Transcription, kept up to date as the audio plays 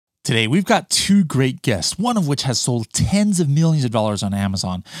Today, we've got two great guests, one of which has sold tens of millions of dollars on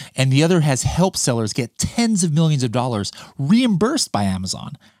Amazon, and the other has helped sellers get tens of millions of dollars reimbursed by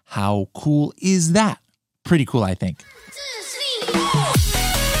Amazon. How cool is that? Pretty cool, I think.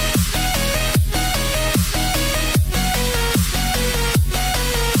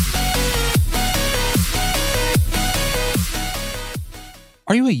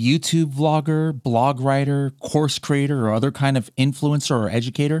 Are you a YouTube vlogger, blog writer, course creator, or other kind of influencer or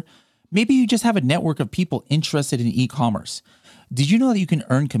educator? Maybe you just have a network of people interested in e-commerce. Did you know that you can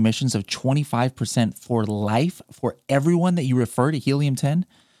earn commissions of 25% for life for everyone that you refer to Helium 10?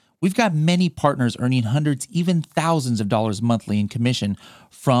 We've got many partners earning hundreds, even thousands of dollars monthly in commission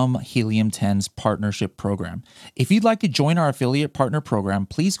from Helium 10's partnership program. If you'd like to join our affiliate partner program,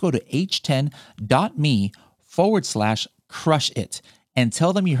 please go to h10.me/crush it. And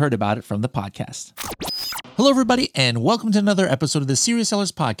tell them you heard about it from the podcast. Hello, everybody, and welcome to another episode of the Serious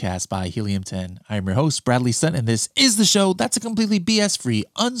Sellers Podcast by Helium 10. I am your host, Bradley Sutton, and this is the show that's a completely BS-free,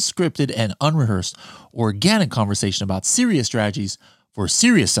 unscripted, and unrehearsed organic conversation about serious strategies for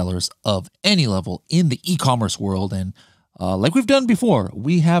serious sellers of any level in the e-commerce world. And like we've done before,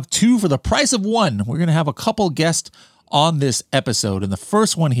 we have two for the price of one. We're going to have a couple guests on this episode, and the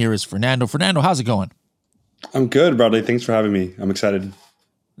first one here is Fernando. Fernando, how's it going? I'm good, Bradley. Thanks for having me. I'm excited.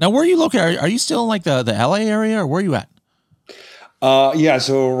 Now, where are you located? Are you still in like the LA area, or where are you at? Yeah,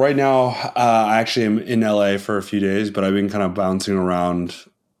 so right now, I actually am in LA for a few days, but I've been kind of bouncing around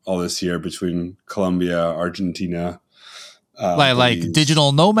all this year between Colombia, Argentina. Like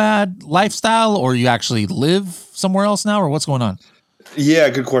digital nomad lifestyle, or you actually live somewhere else now, or what's going on? Yeah,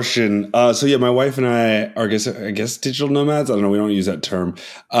 good question. So yeah, my wife and I are, I guess digital nomads. I don't know. We don't use that term.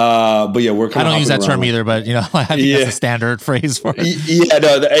 But yeah, we're kind of. I don't use that term either, but you know, I think that's a standard phrase for it. Yeah,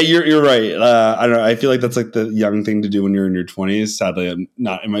 no, you're right. I don't know. I feel like that's like the young thing to do when you're in your 20s. Sadly, I'm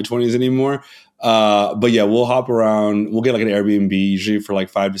not in my 20s anymore. But yeah, we'll hop around. We'll get like an Airbnb usually for like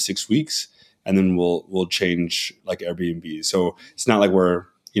 5 to 6 weeks, and then we'll change like Airbnb. So it's not like we're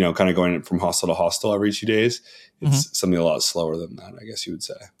kind of going from hostel to hostel every 2 days. It's something a lot slower than that, I guess you would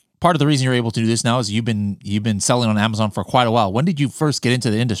say. Part of the reason you're able to do this now is you've been selling on Amazon for quite a while. When did you first get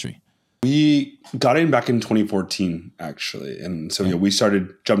into the industry? We got in back in 2014, actually. And so we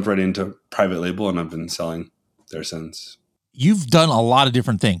jumped right into private label, and I've been selling there since. You've done a lot of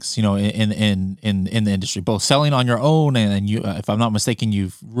different things, in the industry, both selling on your own and you, if I'm not mistaken,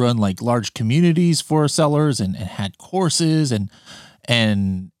 you've run like large communities for sellers and had courses and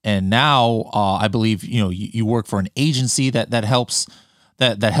now I believe you work for an agency that helps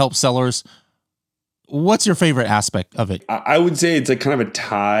sellers. What's your favorite aspect of it? I would say it's like kind of a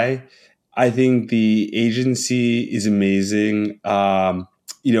tie. I think the agency is amazing. For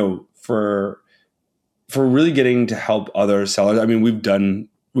really getting to help other sellers. I mean, we've been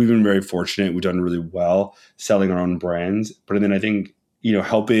very fortunate. We've done really well selling our own brands, but then I think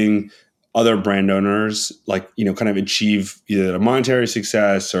helping other brand owners, kind of achieve either a monetary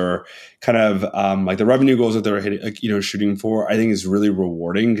success or kind of like the revenue goals that they're hitting, shooting for, I think is really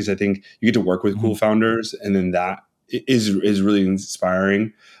rewarding because I think you get to work with cool founders, and then that is really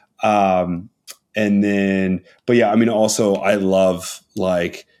inspiring. But yeah, I mean, also I love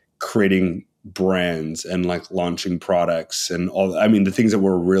like creating brands and like launching products and all. I mean, the things that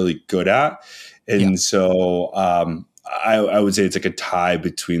we're really good at, and so. I would say it's like a tie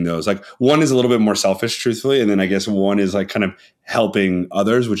between those. Like one is a little bit more selfish, truthfully, and then I guess one is like kind of helping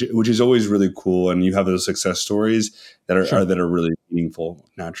others, which is always really cool. And you have those success stories that are really meaningful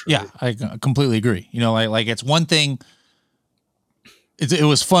naturally. Yeah, I completely agree. Like it's one thing. It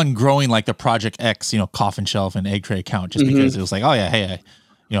was fun growing like the Project X, coffin shelf and egg tray account, just because it was like, oh yeah, hey,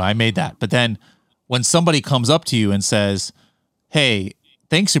 I made that. But then when somebody comes up to you and says, hey,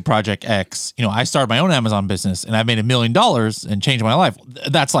 thanks to Project X, I started my own Amazon business and I made $1 million and changed my life.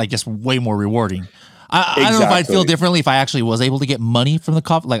 That's like just way more rewarding. I don't know if I'd feel differently if I actually was able to get money from the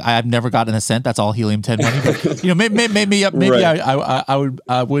coffee. Like I've never gotten a cent. That's all Helium 10 money. But, maybe right.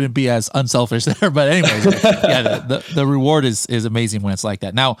 I wouldn't be as unselfish there. But anyways, yeah, the reward is amazing when it's like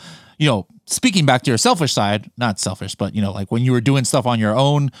that. Now, speaking back to your selfish side, not selfish, but like when you were doing stuff on your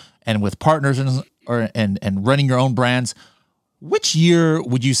own and with partners and running your own brands. Which year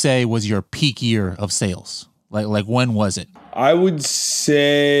would you say was your peak year of sales? Like when was it? I would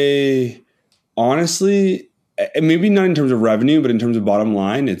say, honestly, maybe not in terms of revenue, but in terms of bottom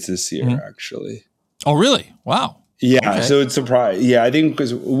line, it's this year actually. Oh, really? Wow. Yeah. Okay. So it's surprising. Yeah, I think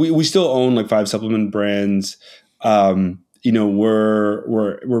because we still own like 5 supplement brands. We're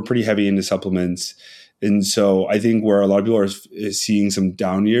pretty heavy into supplements, and so I think where a lot of people are seeing some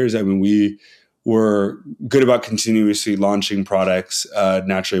down years. I mean, we're good about continuously launching products.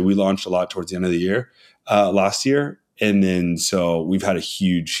 Naturally, we launched a lot towards the end of the year last year. And then, so we've had a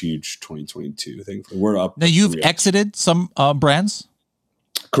huge 2022. Thankfully, we're up. Now you've exited some brands?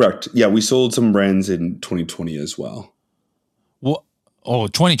 Correct. Yeah, we sold some brands in 2020 as well. Well,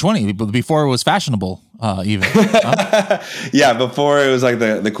 2020, before it was fashionable, even. Yeah, before it was like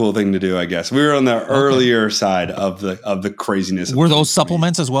the cool thing to do, I guess. We were on the earlier side of the craziness. Were those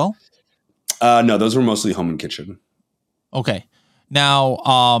supplements as well? No, those were mostly home and kitchen. Okay.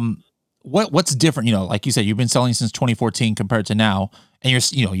 Now, what's different? You know, like you said, you've been selling since 2014 compared to now,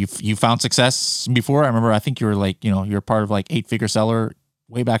 and you found success before. I remember, I think you were like, you're part of like 8-figure seller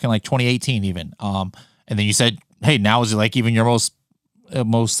way back in like 2018 even. And then you said, hey, now is like even your most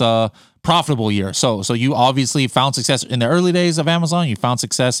profitable year. So you obviously found success in the early days of Amazon. You found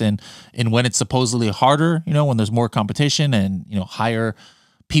success in when it's supposedly harder, when there's more competition and, higher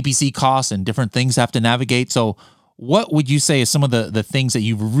PPC costs and different things have to navigate. So what would you say is some of the things that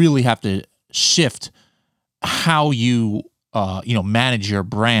you really have to shift how you, manage your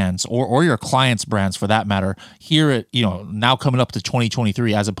brands or your clients' brands for that matter here at, now coming up to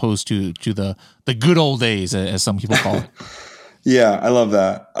 2023, as opposed to the good old days, as some people call it? Yeah, I love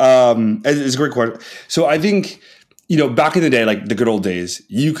that. It's a great question. So I think, back in the day, like the good old days,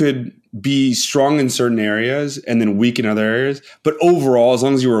 you could be strong in certain areas and then weak in other areas. But overall, as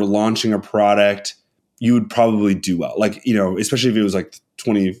long as you were launching a product, you would probably do well. Like, especially if it was like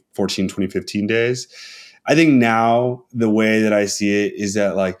 2014, 2015 days. I think now the way that I see it is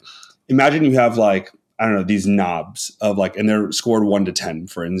that, like, imagine you have like, I don't know, these knobs of like, and they're scored 1 to 10,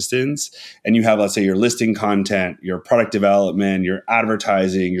 for instance. And you have, let's say, your listing content, your product development, your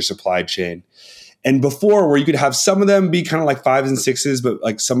advertising, your supply chain. And before, where you could have some of them be kind of like 5s and 6s, but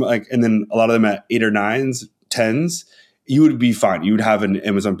like some like, and then a lot of them at 8 or 9s, 10s, you would be fine. You would have an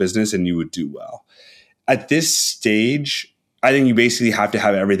Amazon business and you would do well. At this stage, I think you basically have to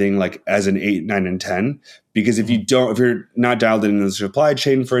have everything like as an 8, 9, and 10, because if you're not dialed in the supply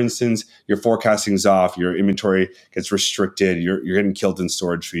chain, for instance, your forecasting's off, your inventory gets restricted, you're getting killed in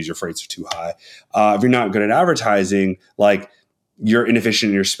storage fees, your freights are too high. If you're not good at advertising, like, you're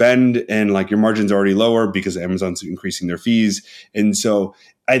inefficient in your spend and like your margin's already lower because Amazon's increasing their fees. And so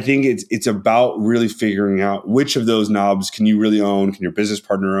I think it's about really figuring out which of those knobs can you really own? Can your business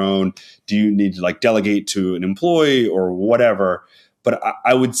partner own? Do you need to like delegate to an employee or whatever? But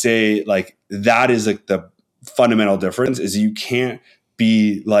I would say like that is like the fundamental difference is you can't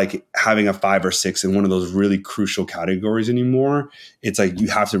be like having a 5 or 6 in one of those really crucial categories anymore. It's like you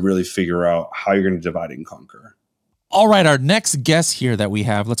have to really figure out how you're going to divide and conquer. All right, our next guest here that we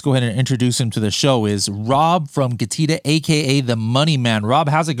have, let's go ahead and introduce him to the show, is Rob from Getida, a.k.a. The Money Man. Rob,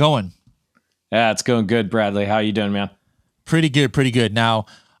 how's it going? Yeah, it's going good, Bradley. How you doing, man? Pretty good. Now,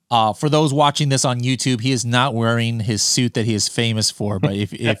 for those watching this on YouTube, he is not wearing his suit that he is famous for. But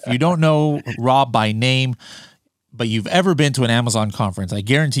if you don't know Rob by name, but you've ever been to an Amazon conference, I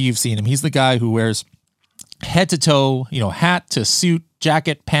guarantee you've seen him. He's the guy who wears head to toe, hat to suit,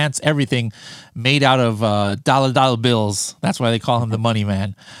 jacket, pants, everything made out of dollar bills. That's why they call him the Money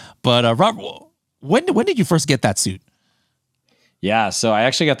Man. But Rob, when did you first get that suit? Yeah, so I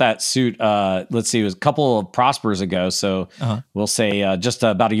actually got that suit. Let's see, it was a couple of Prospers ago. So we'll say just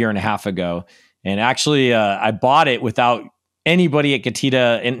about a year and a half ago. And actually, I bought it without anybody at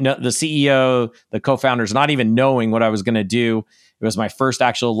Getida, and the CEO, the co-founders, not even knowing what I was going to do. It was my first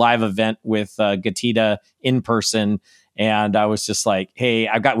actual live event with Getida in person. And I was just like, hey,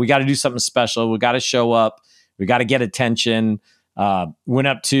 we got to do something special. We got to show up. We got to get attention. Went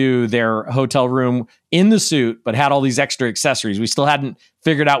up to their hotel room in the suit, but had all these extra accessories. We still hadn't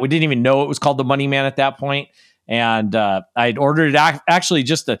figured out. We didn't even know it was called the Money Man at that point. And I'd ordered it actually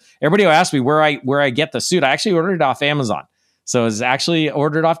everybody will ask me where I get the suit. I actually ordered it off Amazon. So it was actually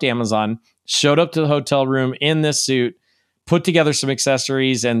ordered off Amazon, showed up to the hotel room in this suit, put together some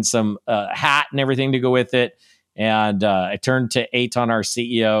accessories and some hat and everything to go with it. And I turned to Eitan, our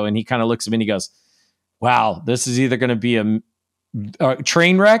CEO, and he kind of looks at me and he goes, wow, this is either going to be a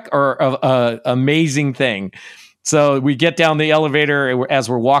train wreck or a amazing thing. So we get down the elevator as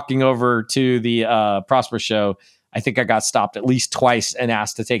we're walking over to the Prosper show. I think I got stopped at least twice and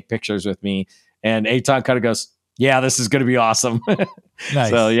asked to take pictures with me. And Eitan kind of goes, yeah, this is going to be awesome. Nice.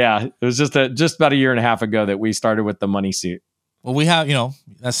 So yeah, it was just about a year and a half ago that we started with the money suit. Well, we have,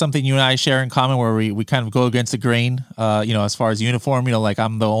 that's something you and I share in common where we kind of go against the grain, as far as uniform, like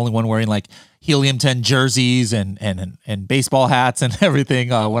I'm the only one wearing like Helium 10 jerseys and baseball hats and everything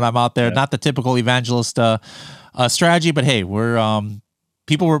when I'm out there. Yeah. Not the typical evangelist strategy, but hey, we're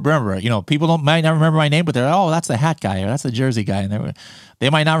people remember it. You know, people might not remember my name, but they're, oh, that's the hat guy or that's the jersey guy. And they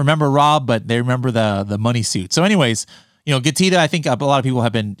might not remember Rob, but they remember the money suit. So anyways, you know, Getida, I think a lot of people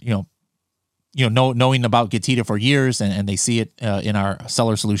have been, knowing about Getida for years, and they see it in our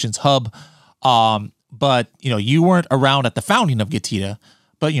Seller Solutions hub. But, you know, you weren't around at the founding of Getida,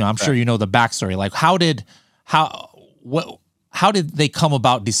 but, you know, I'm sure you know the backstory. Like, how did they come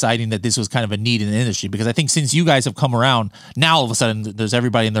about deciding that this was kind of a need in the industry? Because I think since you guys have come around, now all of a sudden there's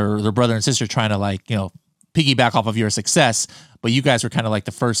everybody and their brother and sister trying to, like, you know, piggyback off of your success. But you guys were kind of like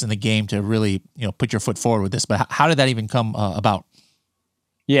the first in the game to really, you know, put your foot forward with this. But how did that even come about?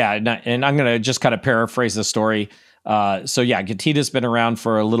 Yeah, and I'm going to just kind of paraphrase the story. So yeah, Getida's been around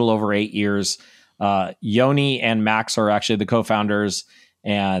for a little over 8 years. Yoni and Max are actually the co-founders,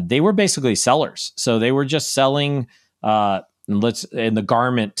 and they were basically sellers. So they were just selling in the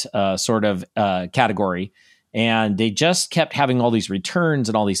garment sort of category, and they just kept having all these returns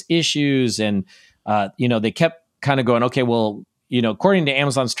and all these issues, and they kept kind of going, okay, well, you know, according to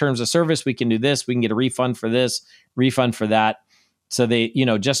Amazon's terms of service, we can do this, we can get a refund for this, refund for that. So they, you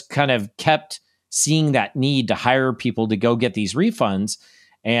know, just kind of kept seeing that need to hire people to go get these refunds.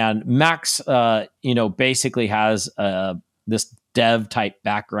 And Max, basically has this dev type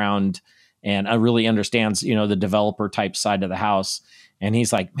background and really understands, you know, the developer type side of the house. And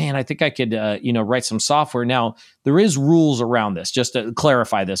he's like, man, I think I could, write some software. Now, there is rules around this, just to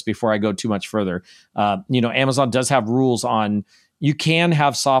clarify this before I go too much further. Amazon does have rules on, you can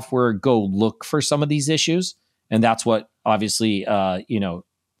have software go look for some of these issues. And that's what obviously,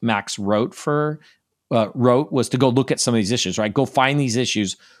 Max wrote was to go look at some of these issues, right? Go find these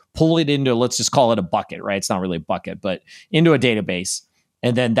issues, pull it into, let's just call it a bucket, right? It's not really a bucket, but into a database.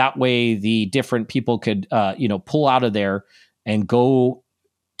 And then that way the different people could, pull out of there and go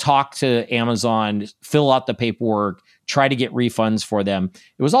talk to Amazon, fill out the paperwork, try to get refunds for them.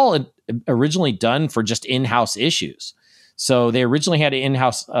 It was all originally done for just in-house issues. So they originally had an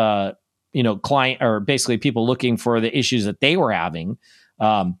in-house, client, or basically people looking for the issues that they were having.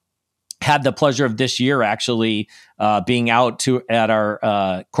 Had the pleasure of this year actually being out at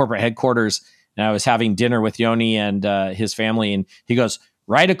our corporate headquarters, and I was having dinner with Yoni and his family, and he goes,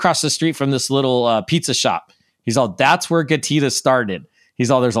 right across the street from this little pizza shop. He's all, that's where Getida started.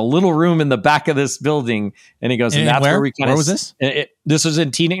 He's all, there's a little room in the back of this building, and he goes, and that's where we kind of. Where was this? This was in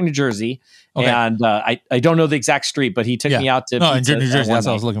Teaneck, New Jersey, okay. And I don't know the exact street, but he took me out to. No, in New Jersey. That's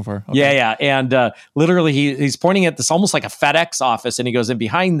what I was looking for. Okay. Yeah, and literally he's pointing at this almost like a FedEx office, and he goes, and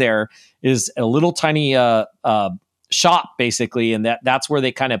behind there is a little tiny shop, basically, and that's where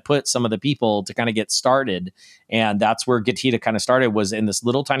they kind of put some of the people to kind of get started, and that's where Getida kind of started, was in this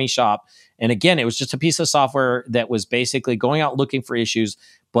little tiny shop. And again, it was just a piece of software that was basically going out looking for issues,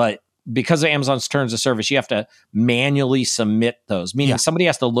 but because of Amazon's terms of service, you have to manually submit those, meaning somebody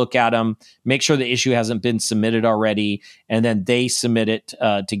has to look at them, make sure the issue hasn't been submitted already, and then they submit it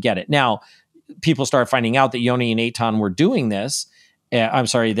to get it. Now, people started finding out that Yoni and Eitan were doing this.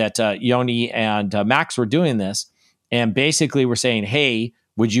 That Yoni and Max were doing this. And basically we're saying, hey,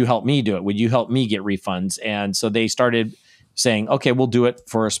 would you help me do it? Would you help me get refunds? And so they started saying, okay, we'll do it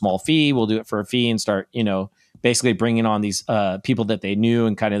for a small fee. We'll do it for a fee, and start, basically bringing on these people that they knew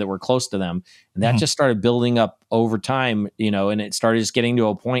and kind of that were close to them. And that just started building up over time, and it started just getting to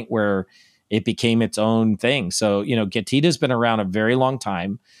a point where it became its own thing. So, Getida's been around a very long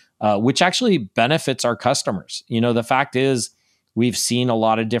time, which actually benefits our customers. The fact is, we've seen a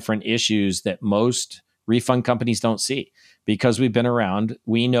lot of different issues that most refund companies don't see. Because we've been around,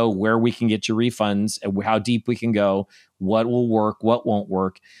 we know where we can get your refunds and how deep we can go, what will work, what won't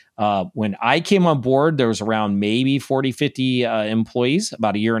work. When I came on board, there was around maybe 40, 50 employees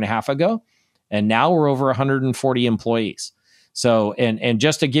about a year and a half ago. And now we're over 140 employees. So, and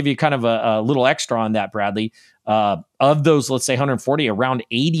just to give you kind of a little extra on that, Bradley, of those, let's say 140, around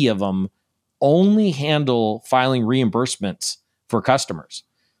 80 of them only handle filing reimbursements for customers.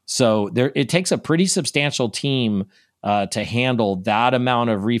 So it takes a pretty substantial team to handle that amount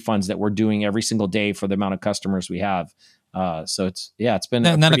of refunds that we're doing every single day for the amount of customers we have. So it's been.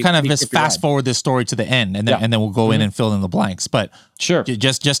 And then kind of just fast forward this story to the end, and then we'll go in and fill in the blanks. But sure,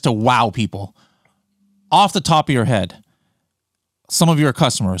 just to wow people, off the top of your head, some of your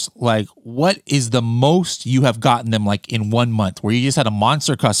customers, like, what is the most you have gotten them, like, in 1 month, where you just had a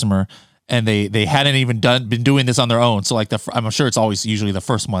monster customer and they hadn't even been doing this on their own? So, like, I'm sure it's always usually the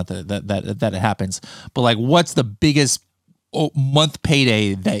first month that it happens. But, like, what's the biggest month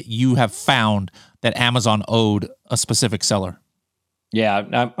payday that you have found that Amazon owed a specific seller?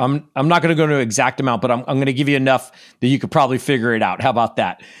 Yeah, I'm not going to go to an exact amount, but I'm going to give you enough that you could probably figure it out. How about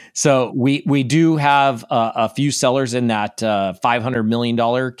that? So we do have a few sellers in that $500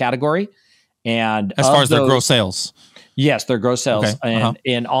 million category, and as far as their gross sales. Yes, their gross sales, Okay.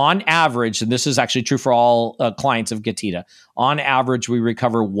 and on average, and this is actually true for all clients of Getida. On average, we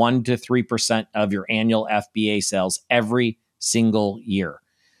recover 1 to 3% of your annual FBA sales every single year.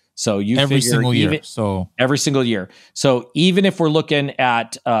 So every single year. So every single year. So even if we're looking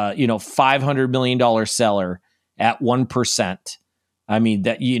at $500 million seller at 1%, I mean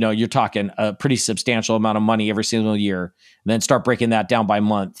that you're talking a pretty substantial amount of money every single year. And then start breaking that down by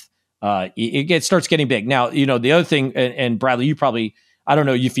month. It starts getting big. Now, the other thing, and Bradley, you probably, I don't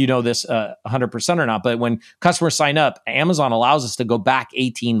know if you know this 100% or not, but when customers sign up, Amazon allows us to go back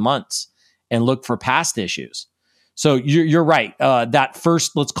 18 months and look for past issues. So you're right. That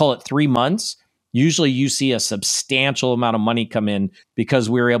first, let's call it 3 months, usually you see a substantial amount of money come in because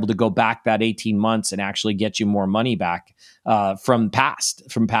we were able to go back that 18 months and actually get you more money back from past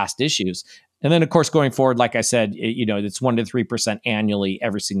issues. And then, of course, going forward, like I said, it's 1 to 3% annually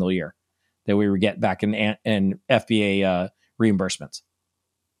every single year that we would get back in FBA reimbursements.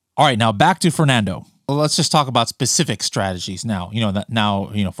 All right, now back to Fernando. Well, let's just talk about specific strategies now.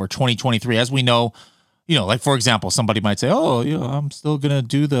 For 2023, as we know, like for example, somebody might say, "Oh, I'm still gonna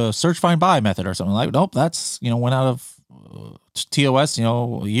do the search, find, buy method or something." Like, nope, that's went out of TOS,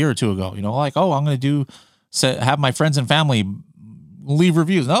 a year or two ago. Like, oh, I'm gonna have my friends and family leave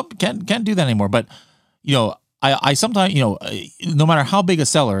reviews. Nope, can't do that anymore. But I sometimes no matter how big a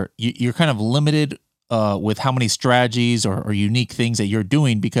seller, you're kind of limited with how many strategies or unique things that you're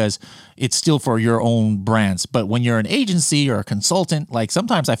doing because it's still for your own brands. But when you're an agency or a consultant, like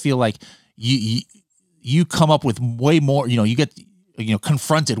sometimes I feel like you come up with way more. You get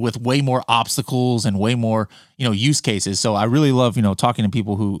confronted with way more obstacles and way more use cases. So I really love talking to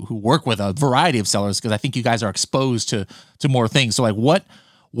people who work with a variety of sellers because I think you guys are exposed to more things. So like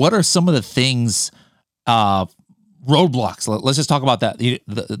what are some of the things roadblocks? Let's just talk about that.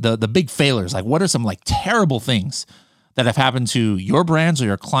 The big failures. Like what are some like terrible things that have happened to your brands or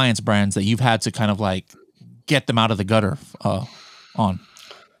your clients' brands that you've had to kind of like get them out of the gutter on?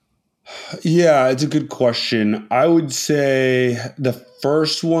 Yeah, it's a good question. I would say the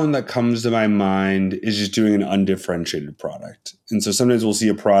first one that comes to my mind is just doing an undifferentiated product. And so sometimes we'll see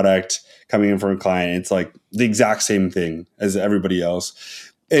a product coming in from a client. It's like the exact same thing as everybody else.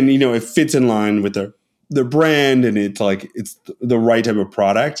 And, it fits in line with their brand and it's the right type of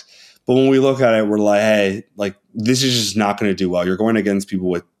product. But when we look at it, we're like, hey, like this is just not going to do well. You're going against people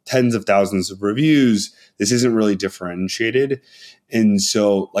with tens of thousands of reviews. This isn't really differentiated. And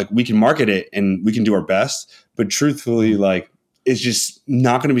so like we can market it and we can do our best, but truthfully, like it's just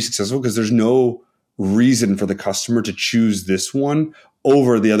not going to be successful because there's no reason for the customer to choose this one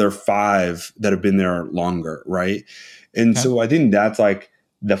over the other 5 that have been there longer. Right. And so I think that's like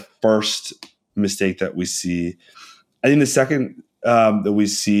the first mistake that we see. I think the second that we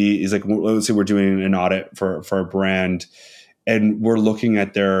see is like, let's say we're doing an audit for a brand and we're looking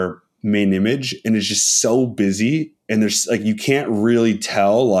at their main image and it's just so busy and there's like you can't really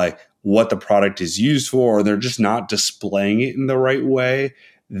tell like what the product is used for or they're just not displaying it in the right way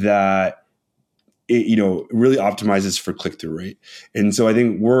that it really optimizes for click-through rate. And so I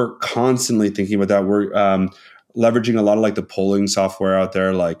think we're constantly thinking about that. We're leveraging a lot of like the polling software out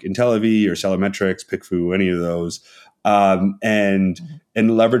there like IntelliV or Sellametrics, PickFu, any of those, and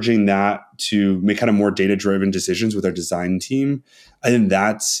leveraging that to make kind of more data-driven decisions with our design team. I think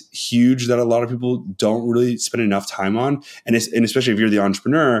that's huge that a lot of people don't really spend enough time on. And especially if you're the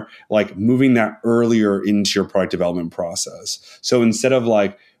entrepreneur, like moving that earlier into your product development process. So instead of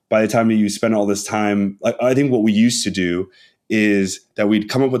like, by the time you spend all this time, like I think what we used to do is that we'd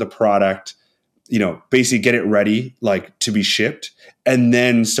come up with a product, basically get it ready, like to be shipped, and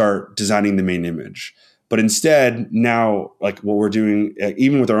then start designing the main image. But instead, now, like what we're doing,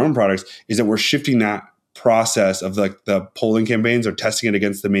 even with our own products, is that we're shifting that process of like the polling campaigns or testing it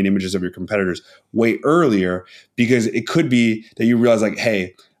against the main images of your competitors way earlier, because it could be that you realize like,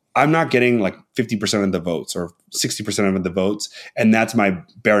 hey, I'm not getting like 50% of the votes or 60% of the votes, and that's my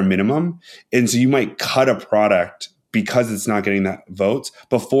bare minimum. And so you might cut a product because it's not getting that votes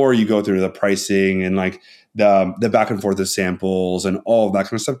before you go through the pricing and like the back and forth of samples and all of that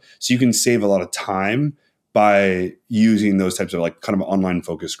kind of stuff. So you can save a lot of time by using those types of like kind of online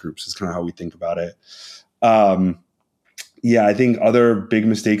focus groups is kind of how we think about it. I think other big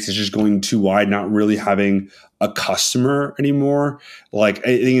mistakes is just going too wide, not really having a customer anymore. Like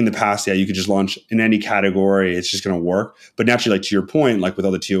I think in the past, you could just launch in any category. It's just going to work. But naturally, like to your point, like with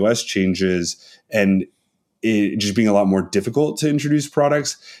all the TOS changes and it just being a lot more difficult to introduce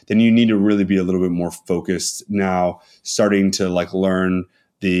products, then you need to really be a little bit more focused now, starting to like learn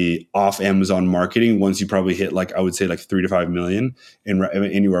the off Amazon marketing. Once you probably hit like, I would say like 3 to 5 million in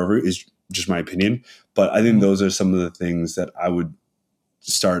annual revenue, is just my opinion. But I think those are some of the things that I would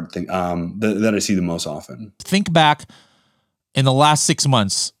start that I see the most often. Think back in the last 6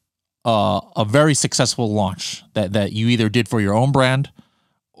 months, a very successful launch that you either did for your own brand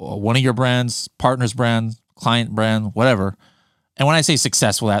or one of your brands, partner's brand, client brand, whatever. And when I say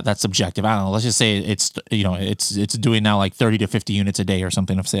successful, that's subjective. I don't know. Let's just say it's doing now like 30 to 50 units a day or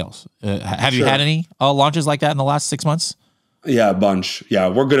something of sales. Have you had any launches like that in the last 6 months? Yeah, a bunch. Yeah,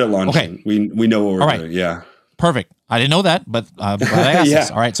 we're good at launching. Okay. We know what we're doing. Yeah. Perfect. I didn't know that, but I asked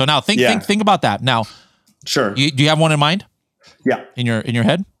this. All right. So now think about that. Now, sure. Do you have one in mind? Yeah. In your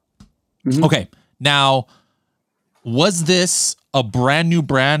head? Mm-hmm. Okay. Now, was this a brand new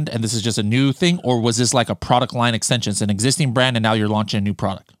brand and this is just a new thing, or was this like a product line extension? It's an existing brand and now you're launching a new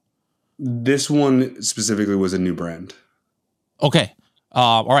product? This one specifically was a new brand. Okay.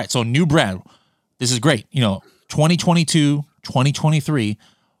 All right. So new brand. This is great. 2022, 2023.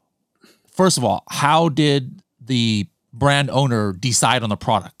 First of all, how did the brand owner decide on the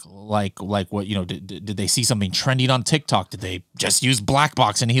product? Like what, did they see something trending on TikTok? Did they just use Black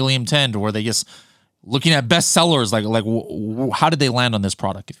Box and Helium 10? Or were they just looking at bestsellers? How did they land on this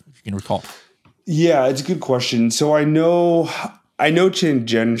product, if you can recall? Yeah, it's a good question. So I know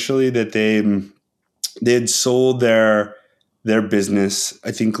tangentially that they had sold their business,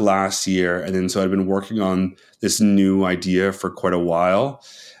 I think, last year. And then so I've been working on this new idea for quite a while.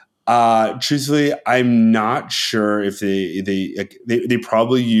 Truthfully, I'm not sure if they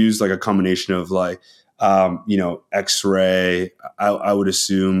probably use like a combination of like, X-ray, I would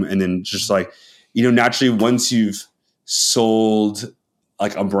assume. And then just like, naturally once you've sold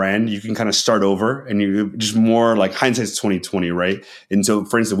like a brand, you can kind of start over and you just more like hindsight's 2020, right? And so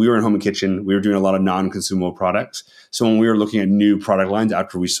for instance, we were in home and kitchen, we were doing a lot of non-consumable products. So when we were looking at new product lines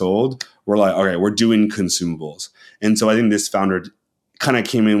after we sold, we're like, okay, we're doing consumables. And so I think this founder kind of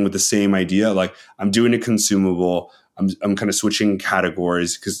came in with the same idea, like I'm doing a consumable, I'm kind of switching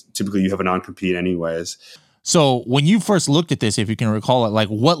categories because typically you have a non-compete anyways. So when you first looked at this, if you can recall it, like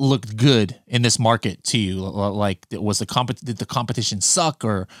what looked good in this market to you? Like did the competition suck,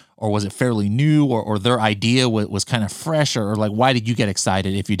 or was it fairly new, or their idea was kind of fresh, or like why did you get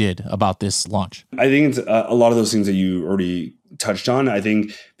excited, if you did, about this launch? I think it's a lot of those things that you already touched on. I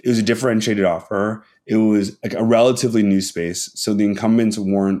think it was a differentiated offer. It was like a relatively new space. So the incumbents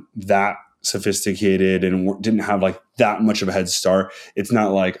weren't that sophisticated and didn't have like that much of a head start. It's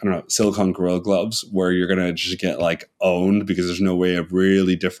not like, I don't know, Silicone Gorilla Gloves where you're going to just get like owned because there's no way of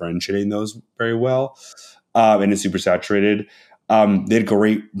really differentiating those very well. And it's super saturated. They had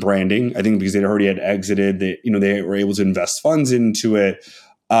great branding, I think, because they already had exited. They were able to invest funds into it.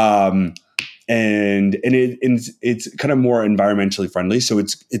 And it's kind of more environmentally friendly. So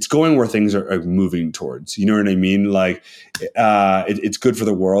it's going where things are moving towards, you know what I mean? Like, it's good for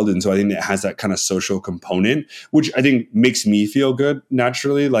the world. And so I think it has that kind of social component, which I think makes me feel good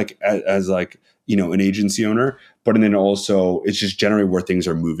naturally, like as like, an agency owner, but then also it's just generally where things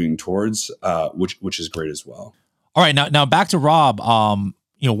are moving towards, which is great as well. All right. Now back to Rob.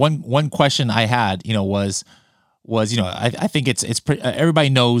 One question I had, was, I think it's pretty, everybody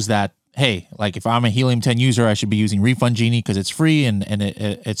knows that, hey, like if I'm a Helium 10 user, I should be using Refund Genie because it's free and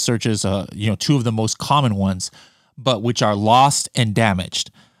it searches, two of the most common ones, but which are lost and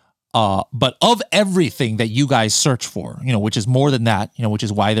damaged. But of everything that you guys search for, which is more than that, which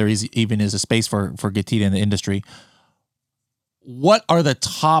is why there is a space for Getida in the industry. What are the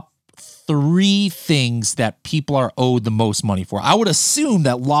top 3 things that people are owed the most money for? I would assume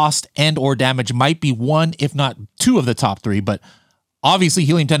that lost and or damage might be 1, if not 2 of the top 3, but obviously,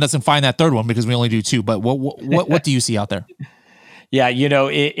 Helium 10 doesn't find that 3rd one because we only do 2. But what do you see out there? Yeah,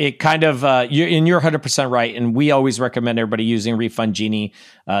 it kind of you're 100% right, and we always recommend everybody using Refund Genie,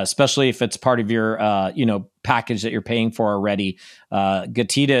 especially if it's part of your package that you're paying for already.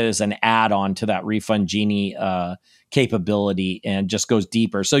 Getida is an add-on to that Refund Genie capability and just goes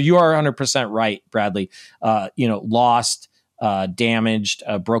deeper. So you are 100% right, Bradley. Lost, damaged,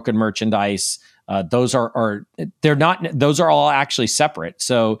 broken merchandise. Those are all actually separate.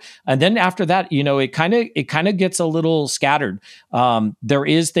 So, and then after that, it kind of gets a little scattered. There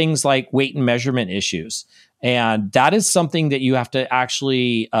is things like weight and measurement issues. And that is something that you have to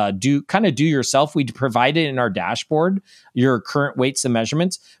actually do yourself. We provide it in our dashboard, your current weights and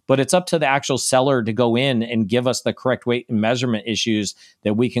measurements, but it's up to the actual seller to go in and give us the correct weight and measurement issues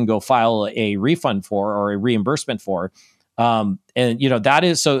that we can go file a refund for or a reimbursement for. And that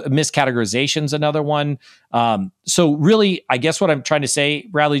is, so miscategorization is another one. So really, I guess what I'm trying to say,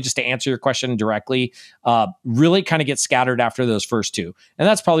 Bradley, just to answer your question directly, really kind of get scattered after those first two. And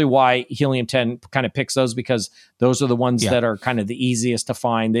that's probably why Helium 10 kind of picks those, because those are the ones that are kind of the easiest to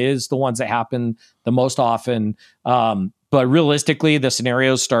find. It is the ones that happen the most often. But realistically, the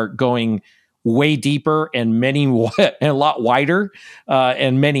scenarios start going way deeper and a lot wider,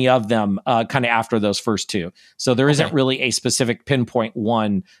 and many of them kind of after those first two. So there isn't really a specific pinpoint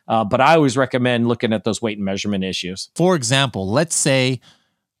one, but I always recommend looking at those weight and measurement issues. For example, let's say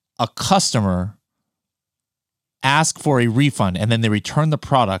a customer asks for a refund and then they return the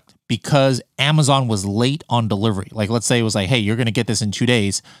product because Amazon was late on delivery. Like, let's say it was like, hey, you're going to get this in 2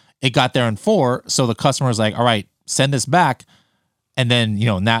 days. It got there in 4. So the customer is like, all right, send this back. And then,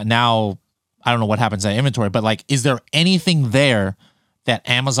 now I don't know what happens to that inventory, but like, is there anything there that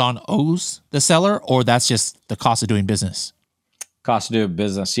Amazon owes the seller, or that's just the cost of doing business? Cost of doing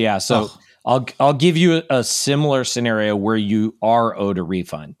business. Yeah. So I'll give you a similar scenario where you are owed a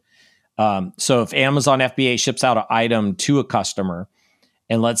refund. So if Amazon FBA ships out an item to a customer,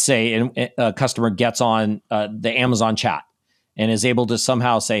 and let's say a customer gets on the Amazon chat and is able to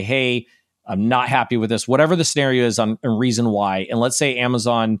somehow say, hey, I'm not happy with this, whatever the scenario is on a reason why. And let's say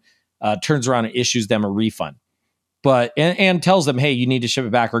Amazon turns around and issues them a refund, and tells them, hey, you need to ship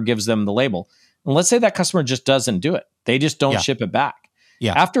it back, or gives them the label. And let's say that customer just doesn't do it. They just don't ship it back.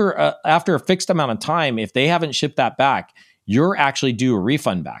 Yeah. After a fixed amount of time, if they haven't shipped that back, you're actually due a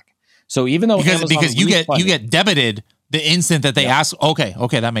refund back. So even though because you get debited the instant that they ask, okay,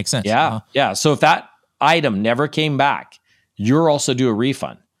 that makes sense. Yeah. Yeah. So if that item never came back, you're also due a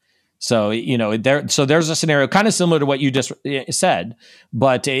refund. So, there's a scenario kind of similar to what you just said,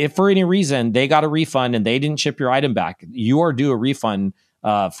 but if for any reason they got a refund and they didn't ship your item back, you are due a refund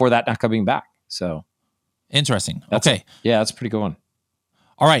for that not coming back. So interesting. That's a pretty good one.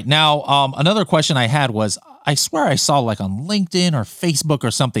 All right. Now, another question I had was, I swear I saw like on LinkedIn or Facebook or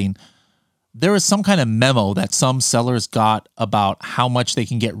something, there was some kind of memo that some sellers got about how much they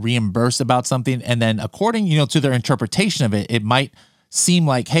can get reimbursed about something. And then according, to their interpretation of it, it might seem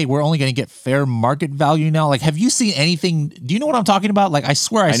like, hey, we're only going to get fair market value now. Like, have you seen anything? Do you know what I'm talking about? Like, I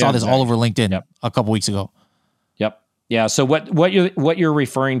swear I saw this all over LinkedIn a couple weeks ago. Yep. Yeah. So what you're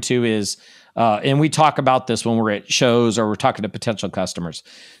referring to is, and we talk about this when we're at shows or we're talking to potential customers.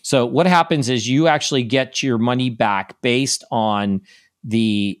 So what happens is you actually get your money back based on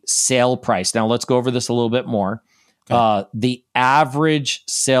the sale price. Now let's go over this a little bit more. Okay. The average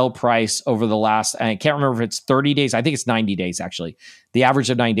sale price over the last, I can't remember if it's 30 days. I think it's 90 days, actually. The average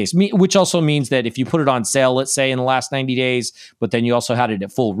of 90 days, which also means that if you put it on sale, let's say in the last 90 days, but then you also had it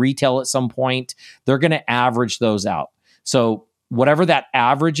at full retail at some point, they're going to average those out. So whatever that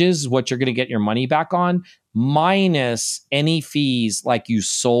average is what you're going to get your money back on, minus any fees like you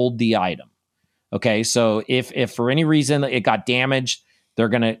sold the item. Okay, so if for any reason it got damaged, they're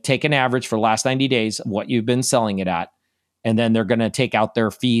going to take an average for the last 90 days of what you've been selling it at, and then they're going to take out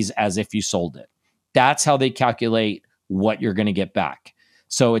their fees as if you sold it. That's how they calculate what you're going to get back.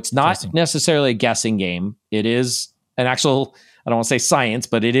 So it's not necessarily a guessing game. It is an actual, I don't want to say science,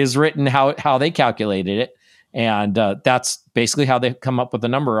 but it is written how they calculated it. And that's basically how they come up with the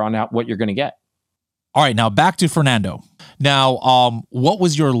number on what you're going to get. All right, now back to Fernando. Now, what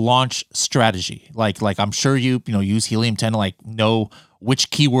was your launch strategy? Like I'm sure you use Helium 10 to know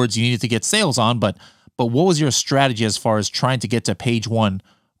which keywords you needed to get sales on, but what was your strategy as far as trying to get to page 1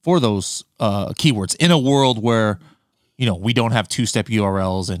 for those keywords in a world where we don't have 2-step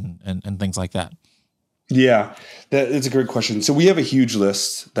URLs and things like that? Yeah, that's a great question. So we have a huge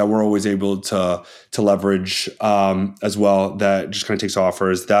list that we're always able to leverage as well. That just kind of takes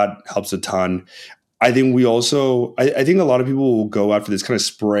offers. That helps a ton. I think we also, I think a lot of people will go after this kind of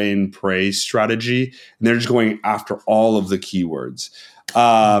spray and pray strategy, and they're just going after all of the keywords,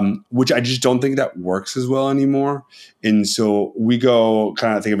 which I just don't think that works as well anymore. And so we go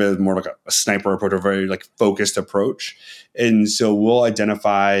kind of think of it as more like a sniper approach, a very focused approach. And so we'll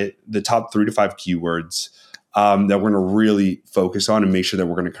identify the top 3 to 5 keywords that we're going to really focus on and make sure that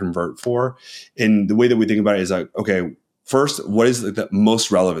we're going to convert for. And the way that we think about it is okay, first, what is the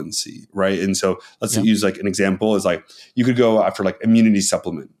most relevancy, right? And so let's use an example is you could go after immunity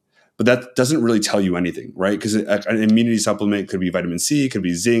supplement, but that doesn't really tell you anything, right? Because an immunity supplement could be vitamin C, could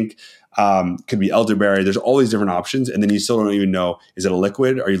be zinc, could be elderberry. There's all these different options. And then you still don't even know, is it a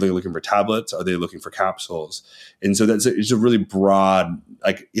liquid? Are you looking for tablets? Are they looking for capsules? And so it's a really broad,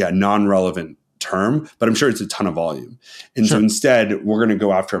 non-relevant term, but I'm sure it's a ton of volume. And so instead, we're going to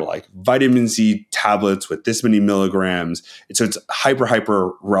go after vitamin C tablets with this many milligrams. And so it's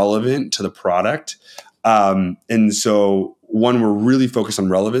hyper relevant to the product. And so one, we're really focused on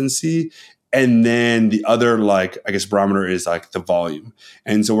relevancy. And then the other, like, I guess, barometer is like the volume.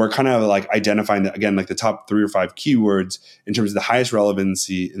 And so we're kind of like identifying that, again, like the top 3 or 5 keywords in terms of the highest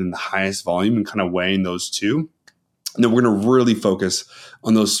relevancy and then the highest volume, and kind of weighing those two. And then we're going to really focus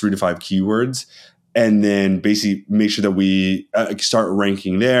on those 3 to 5 keywords, and then basically make sure that we start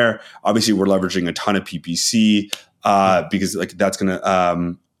ranking there. Obviously, we're leveraging a ton of PPC because like that's going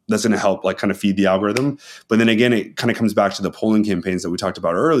to help like kind of feed the algorithm. But then again, it kind of comes back to the polling campaigns that we talked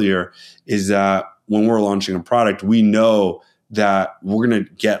about earlier, is that when we're launching a product, we know that we're going to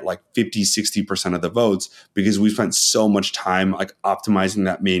get like 50, 60% of the votes because we spent so much time like optimizing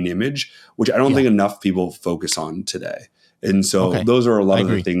that main image, which I don't think enough people focus on today. And so those are a lot of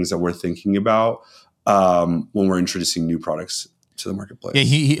the things that we're thinking about when we're introducing new products to the marketplace.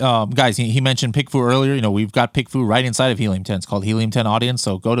 Yeah, guys, he mentioned PickFu earlier. You know, we've got PickFu right inside of Helium 10. It's called Helium 10 Audience.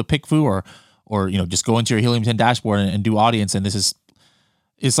 So go to PickFu or you know, just go into your Helium 10 dashboard and do audience. And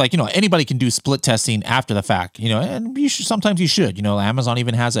it's like, you know, anybody can do split testing after the fact, you know, and sometimes you should, you know, Amazon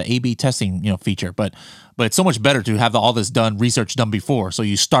even has a A/B testing, you know, feature, but it's so much better to have all this research done before. So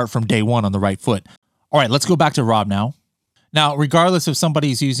you start from day one on the right foot. All right, let's go back to Rob now. Now, regardless if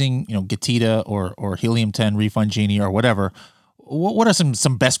somebody's using, you know, Getida or Helium 10, Refund Genie or whatever, what are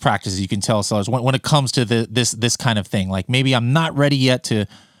some best practices you can tell sellers when it comes to this kind of thing? Like maybe I'm not ready yet to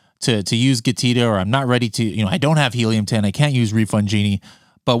use Getida, or I'm not ready to, you know, I don't have Helium 10, I can't use Refund Genie.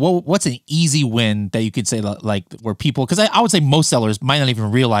 But what's an easy win that you could say, like, where people, because I would say most sellers might not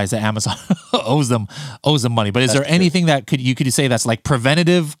even realize that Amazon owes them money. But is there anything that you could say that's like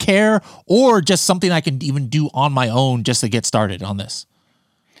preventative care, or just something I can even do on my own just to get started on this?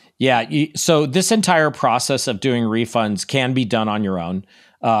 Yeah. So this entire process of doing refunds can be done on your own.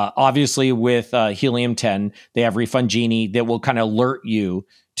 Obviously, with Helium 10, they have Refund Genie that will kind of alert you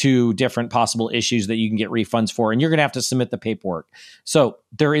to different possible issues that you can get refunds for, and you're going to have to submit the paperwork. So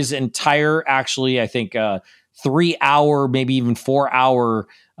there is entire, actually, I think 3-hour, maybe even 4-hour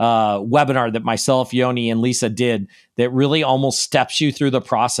webinar that myself, Yoni, and Lisa did that really almost steps you through the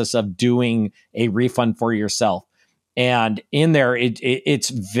process of doing a refund for yourself. And in there, it's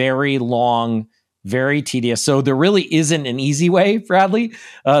very long, very tedious. So there really isn't an easy way, Bradley.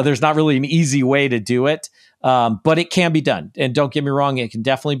 There's not really an easy way to do it. But it can be done. And don't get me wrong, it can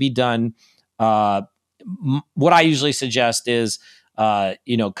definitely be done. What I usually suggest is,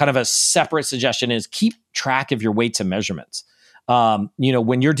 you know, kind of a separate suggestion is keep track of your weights and measurements. You know,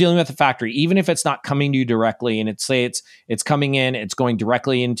 when you're dealing with a factory, even if it's not coming to you directly, and it's coming in, it's going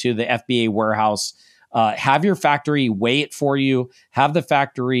directly into the FBA warehouse, have your factory weigh it for you. Have the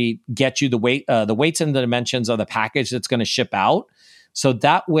factory get you the weights and the dimensions of the package that's going to ship out. So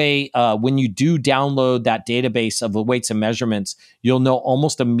that way, when you do download that database of the weights and measurements, you'll know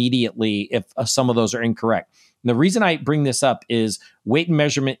almost immediately if some of those are incorrect. And the reason I bring this up is weight and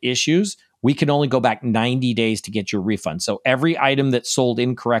measurement issues, we can only go back 90 days to get your refund. So every item that's sold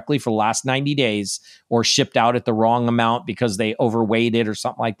incorrectly for the last 90 days or shipped out at the wrong amount because they overweight it or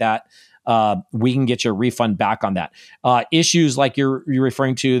something like that, we can get your refund back on that. Issues like you're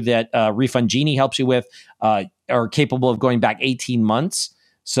referring to that Refund Genie helps you with are capable of going back 18 months.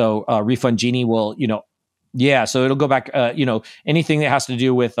 So Refund Genie will, you know, so it'll go back, you know, anything that has to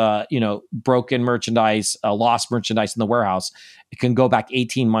do with, you know, broken merchandise, lost merchandise in the warehouse, it can go back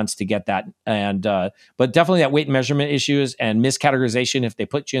 18 months to get that. And but definitely that weight and measurement issues and miscategorization, if they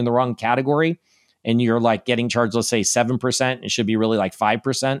put you in the wrong category and you're like getting charged, let's say 7%, it should be really like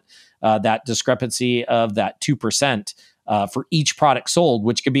 5%. That discrepancy of that 2% for each product sold,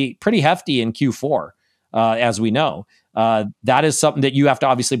 which could be pretty hefty in Q4, as we know. That is something that you have to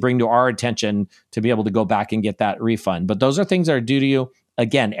obviously bring to our attention to be able to go back and get that refund. But those are things that are due to you.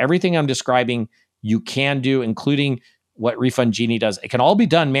 Again, everything I'm describing, you can do, including what Refund Genie does. It can all be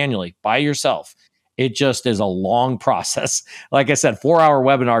done manually by yourself. It just is a long process. Like I said, 4-hour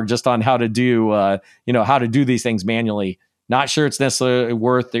webinar just on how to do, how to do these things manually. Not sure it's necessarily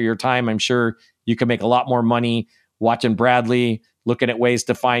worth your time. I'm sure you can make a lot more money watching Bradley, looking at ways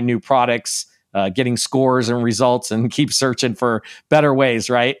to find new products, getting scores and results, and keep searching for better ways,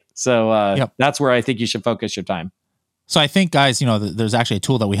 right? So That's where I think you should focus your time. So I think, guys, you know, there's actually a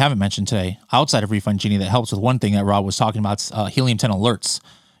tool that we haven't mentioned today outside of Refund Genie that helps with one thing that Rob was talking about, Helium 10 alerts.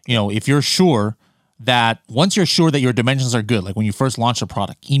 You know, if you're sure that once you're sure that your dimensions are good, like when you first launch a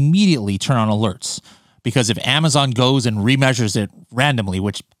product, immediately turn on alerts. Because if Amazon goes and remeasures it randomly,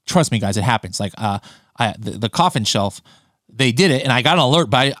 which trust me, guys, it happens. Like the coffin shelf, they did it and I got an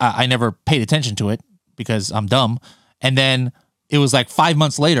alert, but I never paid attention to it because I'm dumb. And then it was like 5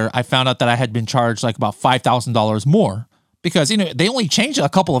 months later, I found out that I had been charged like about $5,000 more because they only changed a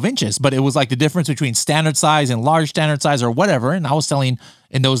couple of inches, but it was like the difference between standard size and large standard size or whatever. And I was selling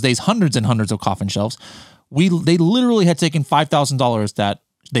in those days hundreds and hundreds of coffin shelves. They literally had taken $5,000 that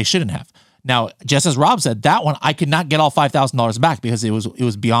they shouldn't have. Now, just as Rob said, that one I could not get all $5,000 back because it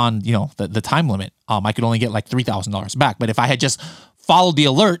was beyond the time limit. I could only get like $3,000 back. But if I had just followed the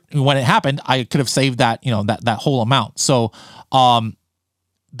alert when it happened, I could have saved that that whole amount. So I'm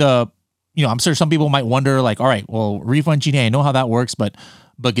sure some people might wonder, like, all right, well, Refund Genie, I know how that works, but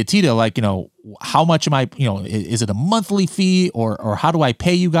Getita, like, how much am I, is it a monthly fee or how do I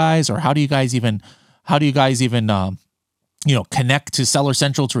pay you guys, or how do you guys even connect to Seller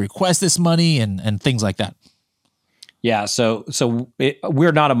Central to request this money and things like that? Yeah. So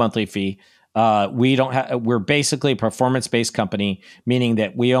we're not a monthly fee. We're basically a performance-based company, meaning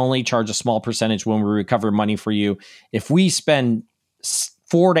that we only charge a small percentage when we recover money for you. If we spend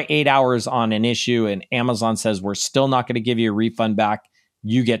 4 to 8 hours on an issue and Amazon says we're still not going to give you a refund back,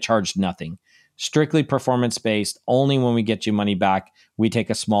 you get charged nothing. Strictly performance-based. Only when we get you money back, we take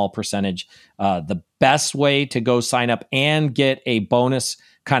a small percentage. The best way to go sign up and get a bonus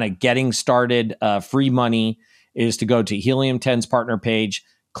kind of getting started free money is to go to Helium 10's partner page,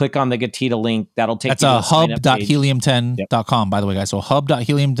 click on the Getita link. That'll take you to the hub.helium10.com, by the way, guys. So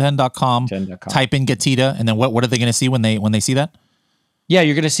hub.helium10.com, type in Getita, and then what are they going to see when they see that? Yeah,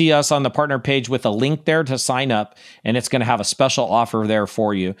 you're going to see us on the partner page with a link there to sign up, and it's going to have a special offer there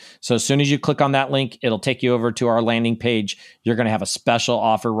for you. So as soon as you click on that link, it'll take you over to our landing page. You're going to have a special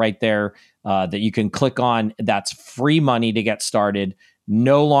offer right there that you can click on. That's free money to get started.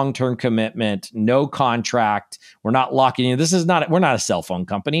 No long-term commitment, no contract. We're not locking you. We're not a cell phone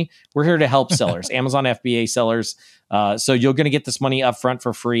company. We're here to help sellers, Amazon FBA sellers. So you're going to get this money up front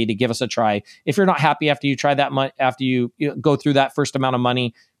for free to give us a try. If you're not happy after you try that after you go through that first amount of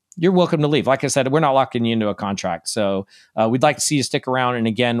money, you're welcome to leave. Like I said, we're not locking you into a contract. So we'd like to see you stick around. And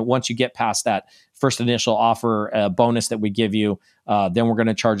again, once you get past that first initial offer bonus that we give you, then we're going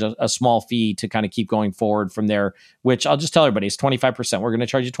to charge a small fee to kind of keep going forward from there, which I'll just tell everybody is 25%. We're going to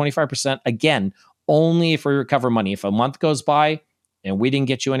charge you 25%, again, only if we recover money. If a month goes by and we didn't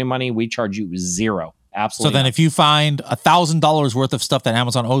get you any money, we charge you zero. Absolutely. So then if you find $1,000 worth of stuff that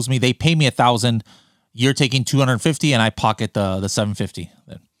Amazon owes me, they pay me $1,000, you're taking $250 and I pocket the $750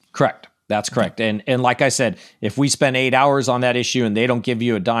 then. Correct. That's correct. And like I said, if we spend 8 hours on that issue and they don't give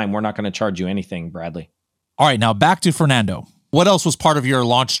you a dime, we're not going to charge you anything, Bradley. All right, now back to Fernando. What else was part of your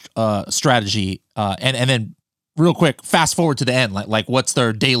launch strategy? And then real quick, fast forward to the end. Like what's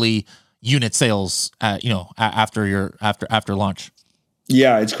their daily unit sales after launch?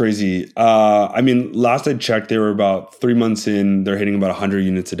 Yeah, it's crazy. Last I checked, they were about 3 months in. They're hitting about 100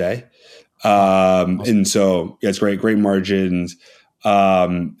 units a day. Awesome. And so it's great margins.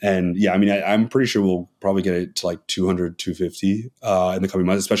 I'm pretty sure we'll probably get it to like 200, 250 in the coming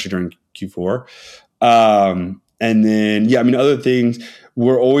months, especially during Q4. Other things,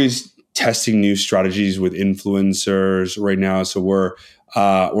 we're always testing new strategies with influencers right now. So we're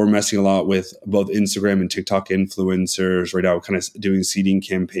messing a lot with both Instagram and TikTok influencers right now. We're kind of doing seeding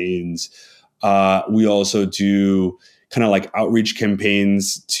campaigns. We also do kind of like outreach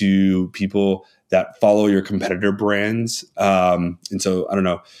campaigns to people that follow your competitor brands. And so, I don't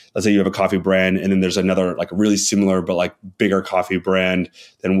know, let's say you have a coffee brand and then there's another like really similar, but like bigger coffee brand.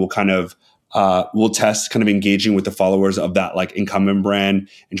 Then we'll test kind of engaging with the followers of that like incumbent brand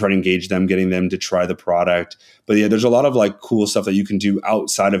and try to engage them, getting them to try the product. But yeah, there's a lot of like cool stuff that you can do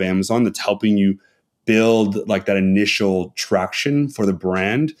outside of Amazon that's helping you build like that initial traction for the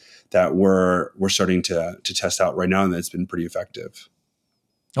brand that we're starting to test out right now. And it's been pretty effective.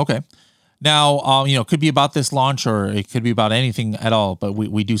 Okay. Now, it could be about this launch or it could be about anything at all, but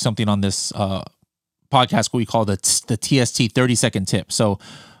we do something on this podcast what we call the TST 30-second tip. So,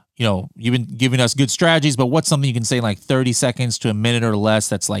 you've been giving us good strategies, but what's something you can say in like 30 seconds to a minute or less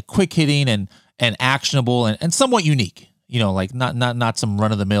that's like quick hitting and actionable and somewhat unique, like not some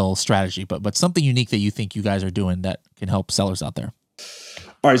run of the mill strategy, but something unique that you think you guys are doing that can help sellers out there.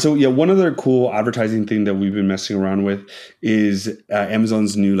 All right. So one other cool advertising thing that we've been messing around with is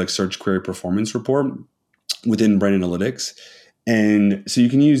Amazon's new like search query performance report within Brand Analytics. And so you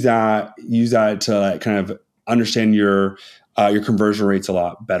can use that to like kind of understand your conversion rates a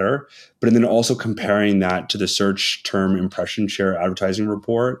lot better, but then also comparing that to the search term impression share advertising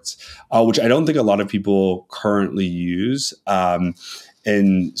reports, which I don't think a lot of people currently use. And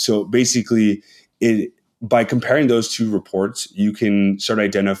so basically by comparing those two reports, you can start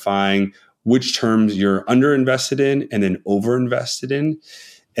identifying which terms you're underinvested in and then overinvested in.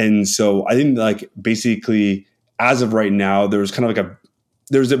 And so I think like basically as of right now, there's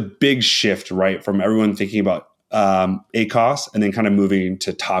a big shift, right, from everyone thinking about ACOS and then kind of moving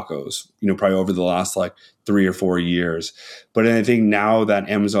to tacos, probably over the last like 3 or 4 years. But I think now that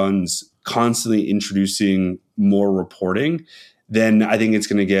Amazon's constantly introducing more reporting, then I think it's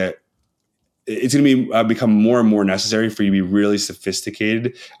going to become more and more necessary for you to be really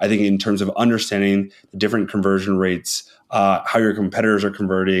sophisticated, I think, in terms of understanding the different conversion rates, how your competitors are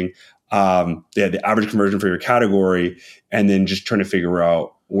converting, the average conversion for your category, and then just trying to figure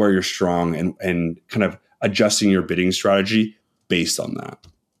out where you're strong and kind of adjusting your bidding strategy based on that.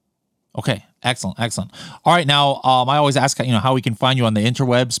 Okay, excellent. All right, now I always ask how we can find you on the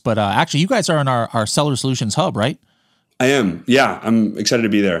interwebs, but actually you guys are in our Seller Solutions Hub, right? I am. Yeah, I'm excited to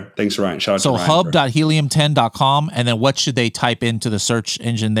be there. Thanks, Ryan. Shout out to Ryan. So hub.helium10.com, and then what should they type into the search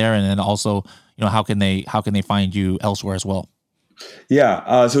engine there, and then also how can they find you elsewhere as well? Yeah.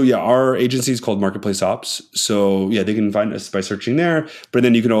 Our agency is called Marketplace Ops. So they can find us by searching there. But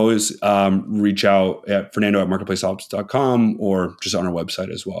then you can always reach out at Fernando@marketplaceops.com or just on our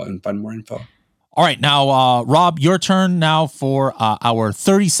website as well and find more info. All right. Now, Rob, your turn now for our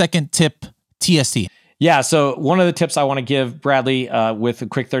 30-second tip TST. Yeah. So one of the tips I want to give Bradley with a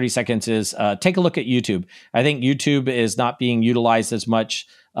quick 30 seconds is take a look at YouTube. I think YouTube is not being utilized as much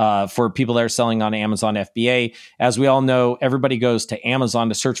for people that are selling on Amazon FBA. As we all know, everybody goes to Amazon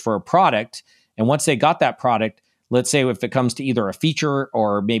to search for a product. And once they got that product, let's say if it comes to either a feature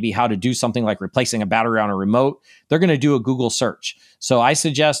or maybe how to do something like replacing a battery on a remote, they're going to do a Google search. So I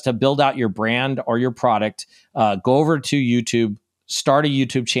suggest to build out your brand or your product, go over to YouTube, start a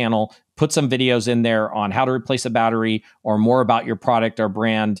YouTube channel, put some videos in there on how to replace a battery or more about your product or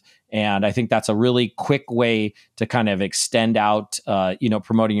brand. And I think that's a really quick way to kind of extend out,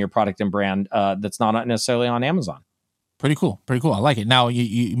 promoting your product and brand that's not necessarily on Amazon. Pretty cool. I like it. Now,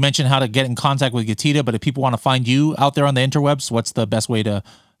 you mentioned how to get in contact with Getida, but if people want to find you out there on the interwebs, what's the best way to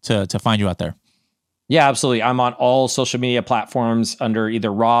find you out there? Yeah, absolutely. I'm on all social media platforms under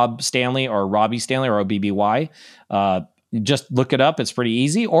either Rob Stanley or Robbie Stanley or OBBY. Just look it up. It's pretty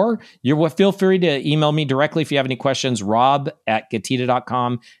easy. Or feel free to email me directly if you have any questions,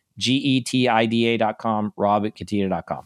 rob@getida.com, GETIDA.com, rob@getida.com.